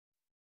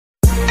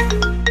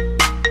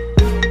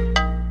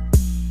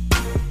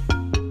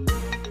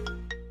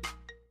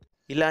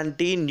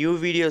ఇలాంటి new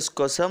videos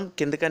కోసం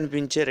కింద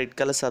కనిపించే రెడ్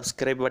కలర్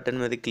సబ్స్క్రైబ్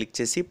బటన్ మీద క్లిక్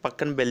చేసి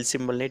పక్కన బెల్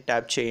సింబల్ని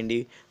ట్యాప్ చేయండి.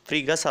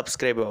 ఫ్రీగా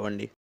సబ్స్క్రైబ్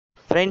అవ్వండి.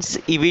 ఫ్రెండ్స్,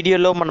 ఈ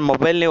వీడియోలో మన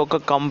మొబైల్ని ఒక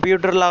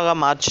కంప్యూటర్ లాగా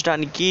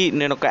మార్చడానికి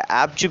నేను ఒక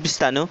యాప్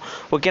చూపిస్తాను.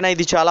 ఓకేనా,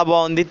 ఇది చాలా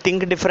బాగుంది.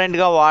 థింక్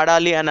డిఫరెంట్గా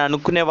వాడాలి అని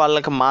అనుకునే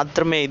వాళ్ళకి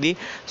మాత్రమే ఇది.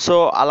 సో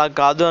అలా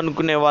కాదు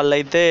అనుకునే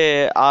వాళ్ళైతే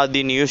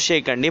దీన్ని యూజ్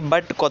చేయకండి.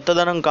 బట్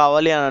కొత్తదనం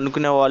కావాలి అని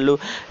అనుకునే వాళ్ళు,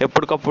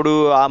 ఎప్పటికప్పుడు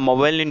ఆ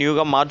మొబైల్ని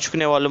న్యూగా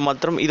మార్చుకునే వాళ్ళు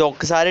మాత్రం ఇది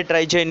ఒక్కసారి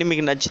ట్రై చేయండి.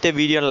 మీకు నచ్చితే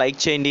వీడియోని లైక్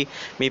చేయండి,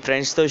 మీ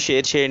ఫ్రెండ్స్తో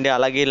షేర్ చేయండి.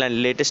 అలాగే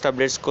ఇలాంటి లేటెస్ట్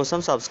అప్డేట్స్ కోసం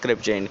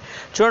సబ్స్క్రైబ్ చేయండి.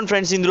 చూడండి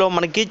ఫ్రెండ్స్, ఇందులో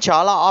మనకి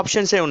చాలా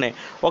ఆప్షన్సే ఉన్నాయి.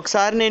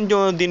 ఒకసారి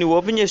నేను దీన్ని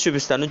ఓపెన్ చేసి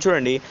చూపిస్తాను.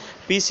 చూడండి,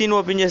 పీసీని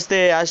ఓపెన్ చేస్తే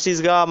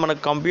యాస్టీస్గా మన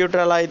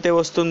కంప్యూటర్ ఎలా అయితే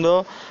వస్తుందో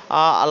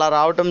అలా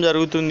రావటం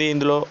జరుగుతుంది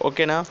ఇందులో.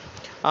 ఓకేనా,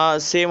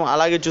 సేమ్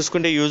అలాగే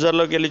చూసుకుంటే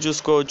యూజర్లోకి వెళ్ళి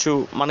చూసుకోవచ్చు.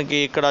 మనకి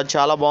ఇక్కడ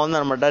చాలా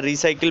బాగుందన్నమాట.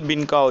 రీసైకిల్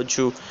బిన్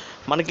కావచ్చు,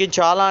 మనకి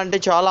చాలా అంటే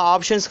చాలా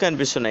ఆప్షన్స్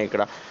కనిపిస్తున్నాయి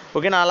ఇక్కడ.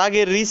 ఓకేనా,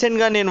 అలాగే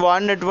రీసెంట్గా నేను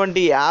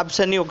వాడినటువంటి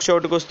యాప్స్ అన్నీ ఒక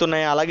చోటుకు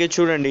వస్తున్నాయి. అలాగే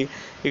చూడండి,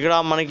 ఇక్కడ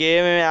మనకి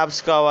ఏమేమి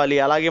యాప్స్ కావాలి,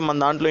 అలాగే మన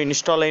దాంట్లో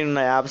ఇన్స్టాల్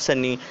అయిన యాప్స్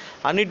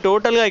అన్నీ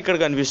టోటల్గా ఇక్కడ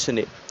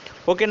కనిపిస్తుంది.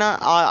 ఓకేనా,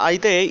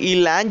 అయితే ఈ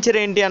లాంచర్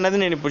ఏంటి అన్నది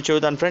నేను ఇప్పుడు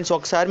చెబుతాను ఫ్రెండ్స్.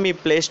 ఒకసారి మీ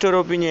ప్లే స్టోర్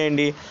ఓపెన్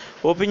చేయండి.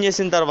 ఓపెన్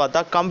చేసిన తర్వాత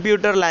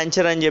కంప్యూటర్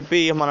లాంచర్ అని చెప్పి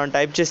మనం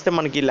టైప్ చేస్తే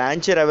మనకి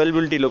లాంచర్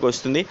అవైలబిలిటీలోకి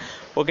వస్తుంది.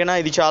 ఓకేనా,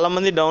 ఇది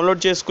చాలామంది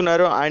డౌన్లోడ్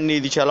చేసుకున్నారు అండ్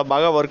ఇది చాలా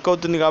బాగా వర్క్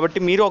అవుతుంది. కాబట్టి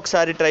మీరు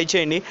ఒకసారి ట్రై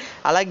చేయండి.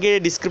 అలాగే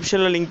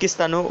డిస్క్రిప్షన్లో లింక్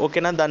ఇస్తాను.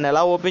 ఓకేనా, దాన్ని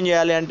ఎలా ఓపెన్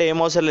చేయాలి అంటే ఏం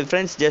అవసరం లేదు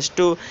ఫ్రెండ్స్.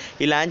 జస్ట్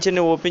ఈ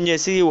లాంచర్ని ఓపెన్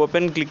చేసి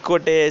ఓపెన్ క్లిక్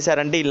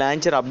కొట్టేసారంటే ఈ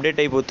లాంచర్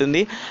అప్డేట్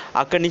అయిపోతుంది.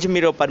 అక్కడి నుంచి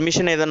మీరు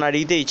పర్మిషన్ ఏదైనా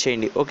అడిగితే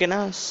ఇచ్చేయండి. ఓకేనా,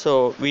 సో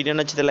వీడియో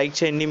నచ్చితే లైక్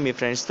చేయండి, మీ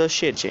ఫ్రెండ్స్తో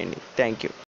షేర్ చేయండి. Thank you.